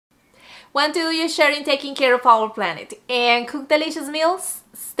Want to do your share in taking care of our planet and cook delicious meals?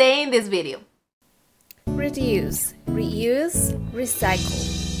 Stay in this video. Reduce, reuse,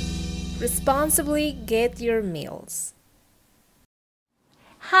 recycle. Responsibly get your meals.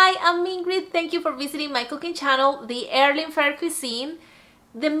 Hi, I'm Ingrid. Thank you for visiting my cooking channel, The Heirloom Fair Cuisine.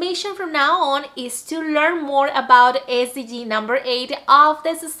 The mission from now on is to learn more about SDG number 8 of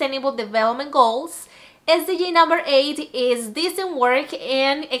the Sustainable Development Goals. SDG number 8 is decent work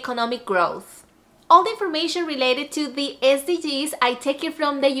and economic growth. All the information related to the SDGs I take it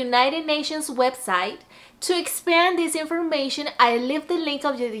from the United Nations website. To expand this information, I leave the link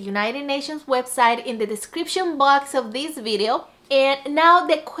of the United Nations website in the description box of this video. And now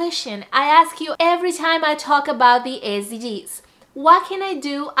the question I ask you every time I talk about the SDGs. What can I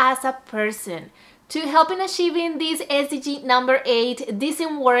do as a person to help in achieving this SDG number 8,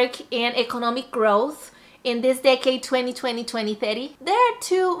 decent work and economic growth in this decade 2020-2030? There are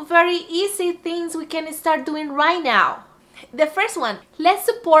two very easy things we can start doing right now. The first one, let's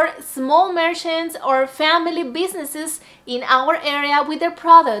support small merchants or family businesses in our area with their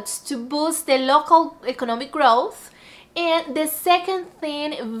products to boost the local economic growth. And the second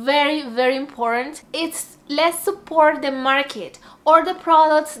thing, very important, it's let's support the market or the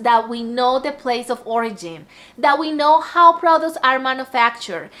products that we know the place of origin, that we know how products are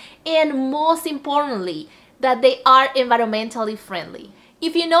manufactured, and most importantly, that they are environmentally friendly.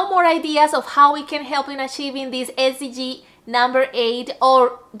 If you know more ideas of how we can help in achieving this SDG number 8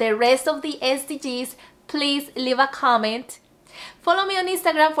 or the rest of the SDGs, please leave a comment. Follow me on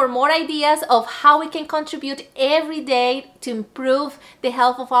Instagram for more ideas of how we can contribute every day to improve the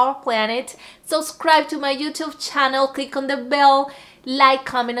health of our planet. Subscribe to my YouTube channel, click on the bell, like,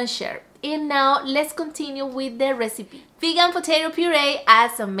 comment and share. And now let's continue with the recipe. Vegan potato puree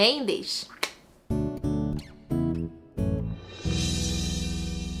as a main dish.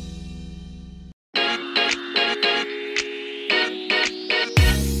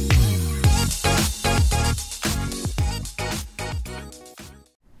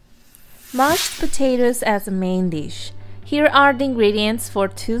 Mashed potatoes as a main dish. Here are the ingredients for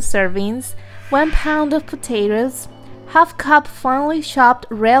 2 servings. 1 pound of potatoes, half cup finely chopped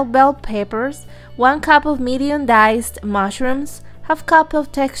red bell peppers, 1 cup of medium diced mushrooms, half cup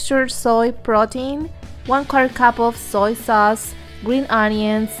of textured soy protein, 1/4 cup of soy sauce, green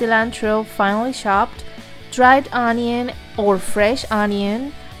onion, cilantro finely chopped, dried onion or fresh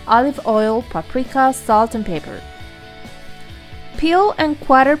onion, olive oil, paprika, salt and pepper. Peel and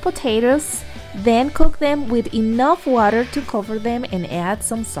quarter potatoes, then cook them with enough water to cover them and add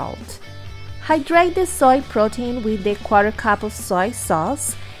some salt. Hydrate the soy protein with the 1/4 cup of soy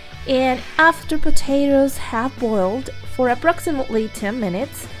sauce, and after potatoes have boiled for approximately 10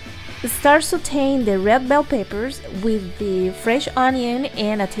 minutes, start sauteing the red bell peppers with the fresh onion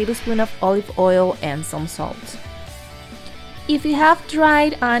and a tablespoon of olive oil and some salt. If you have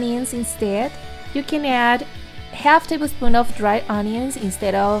dried onions instead, you can add half tablespoon of dried onions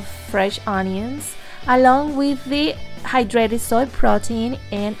instead of fresh onions, along with the hydrated soy protein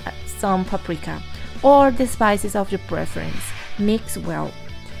and some paprika or the spices of your preference. Mix well.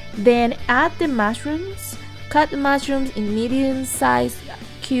 Then add the mushrooms. Cut the mushrooms in medium-sized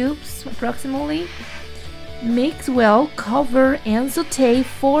cubes approximately. Mix well, cover and saute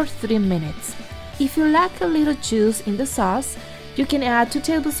for 3 minutes. If you lack a little juice in the sauce, you can add 2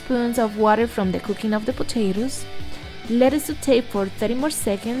 tablespoons of water from the cooking of the potatoes. Let it saute for 30 more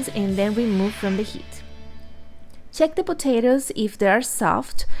seconds and then remove from the heat. Check the potatoes if they are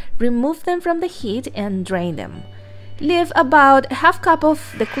soft, remove them from the heat and drain them. Leave about half cup of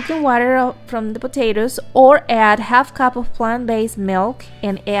the cooking water from the potatoes or add half cup of plant-based milk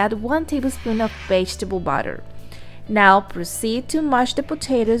and add 1 tablespoon of vegetable butter. Now proceed to mash the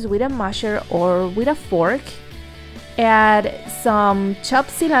potatoes with a masher or with a fork. Add some chopped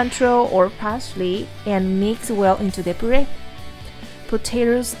cilantro or parsley and mix well into the puree.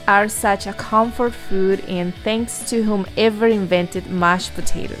 Potatoes are such a comfort food, and thanks to whomever invented mashed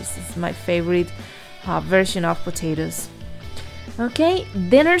potatoes. It's my favorite version of potatoes. Okay,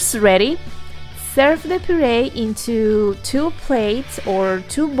 dinner's ready. Serve the puree into 2 plates or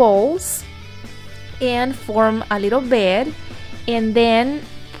 2 bowls and form a little bed, and then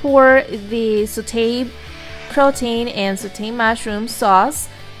pour the sauteed protein and sauteed mushroom sauce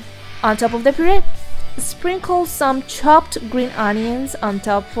on top of the puree. Sprinkle some chopped green onions on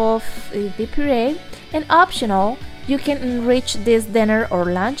top of the puree, and optional, you can enrich this dinner or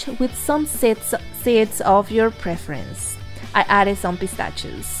lunch with some seeds of your preference. I added some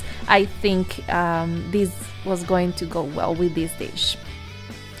pistachios. I think this was going to go well with this dish.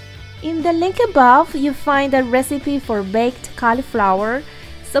 In the link above, you find a recipe for baked cauliflower.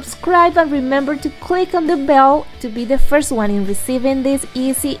 Subscribe and remember to click on the bell to be the first one in receiving these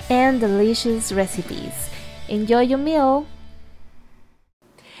easy and delicious recipes. Enjoy your meal!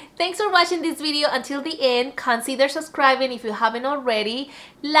 Thanks for watching this video until the end. Consider subscribing if you haven't already.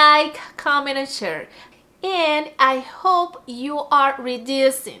 Like, comment, and share. And I hope you are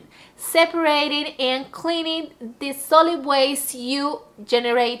reducing, separating, and cleaning the solid waste you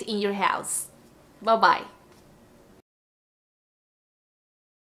generate in your house. Bye-bye.